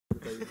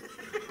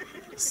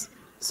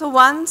So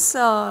once,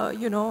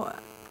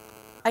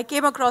 I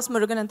came across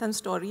Muruganathan's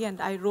story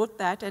and I wrote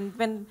that. And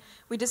when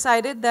we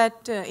decided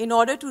that in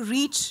order to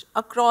reach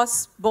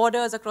across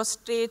borders, across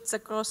states,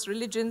 across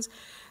religions,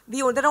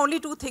 there are only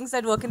two things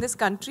that work in this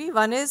country.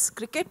 One is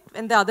cricket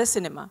and the other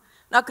cinema.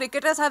 Now,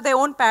 cricketers have their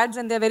own pads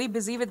and they're very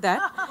busy with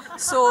that.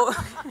 So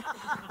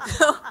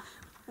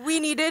we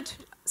needed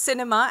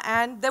cinema,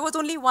 and there was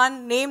only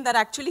one name that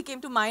actually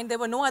came to mind. There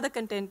were no other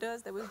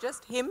contenders. There was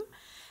just him.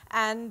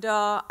 And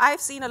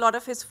I've seen a lot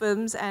of his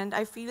films, and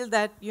I feel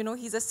that,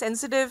 he's a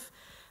sensitive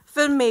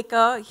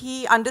filmmaker.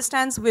 He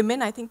understands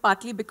women, I think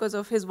partly because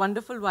of his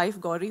wonderful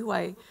wife, Gauri, who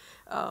I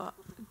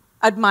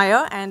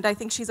admire, and I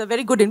think she's a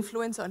very good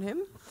influence on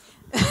him.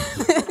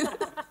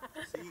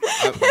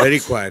 Very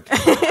quiet.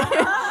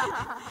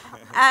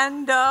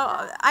 And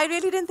I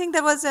really didn't think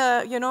there was,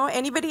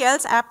 anybody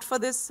else apt for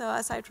this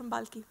aside from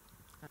Balki.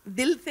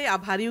 दिल से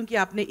आभारी हूँ कि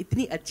आपने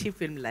इतनी अच्छी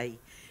film लाई,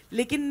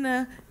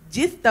 लेकिन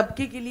जिस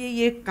तबके के लिए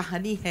ये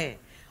कहानी है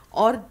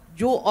और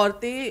जो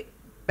औरतें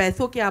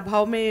पैसों के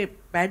अभाव में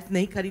पैड्स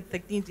नहीं खरीद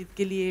सकती,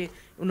 जिसके लिए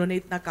उन्होंने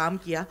इतना काम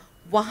किया,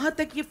 वहाँ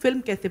तक ये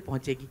फिल्म कैसे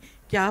पहुँचेगी?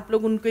 क्या आप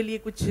लोग उनके लिए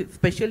कुछ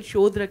स्पेशल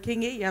शोध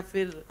रखेंगे या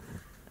फिर?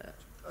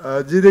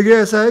 जी देखिए,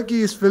 ऐसा है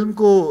कि इस फिल्म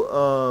को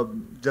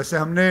जैसे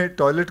हमने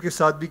टॉयलेट के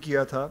साथ भी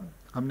किया था,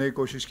 हमने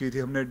कोशिश की थी,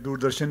 हमने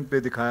दूरदर्शन पे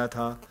दिखाया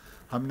था,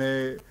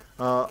 हमने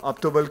अब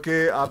तो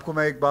बल्कि आपको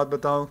मैं एक बात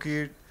बताऊं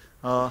कि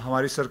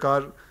हमारी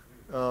सरकार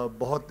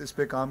बहुत इस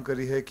पे काम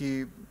करी है कि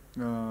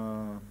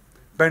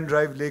पेन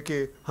ड्राइव लेके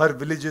हर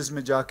विलेजेस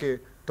में जाके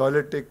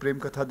टॉयलेट एक प्रेम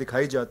कथा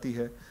दिखाई जाती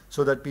है,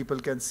 so that people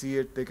can see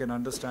it, they can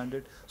understand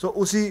it. सो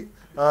उसी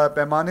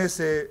पैमाने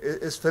से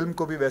इस फिल्म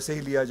को भी वैसे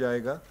ही लिया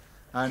जाएगा.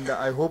 एंड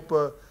आई होप,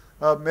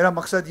 मेरा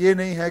मकसद ये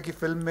नहीं है कि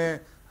फिल्म में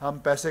हम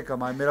पैसे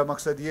कमाएं. मेरा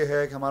मकसद ये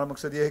है कि हमारा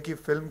मकसद ये है कि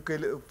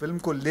फिल्म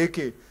को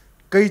लेके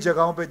कई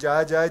जगहों पे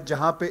जाया जाए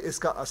जहाँ पे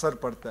इसका असर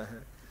पड़ता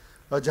है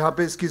और जहाँ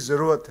पे इसकी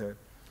ज़रूरत है.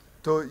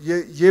 तो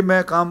ये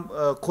मैं काम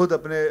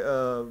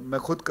मैं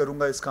खुद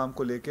करूँगा इस काम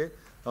को लेके,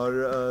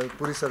 और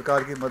पूरी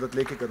सरकार की मदद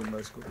लेके करूँगा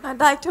इसको. I'd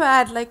like to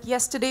add, like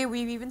yesterday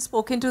we've even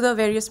spoken to the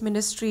various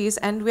ministries,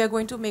 and we are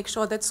going to make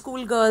sure that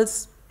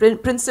schoolgirls,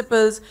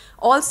 principals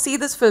all see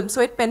this film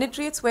so it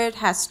penetrates where it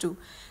has to.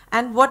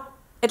 And what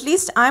at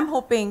least I'm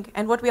hoping,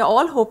 and what we are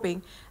all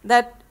hoping,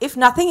 that if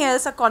nothing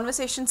else, a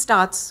conversation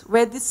starts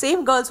where the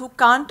same girls who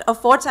can't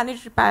afford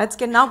sanitary pads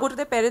can now go to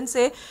their parents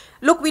and say,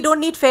 look, we don't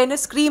need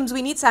fairness creams,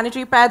 we need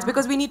sanitary pads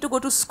because we need to go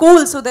to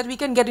school so that we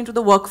can get into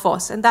the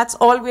workforce. And that's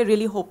all we're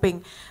really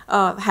hoping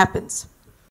happens.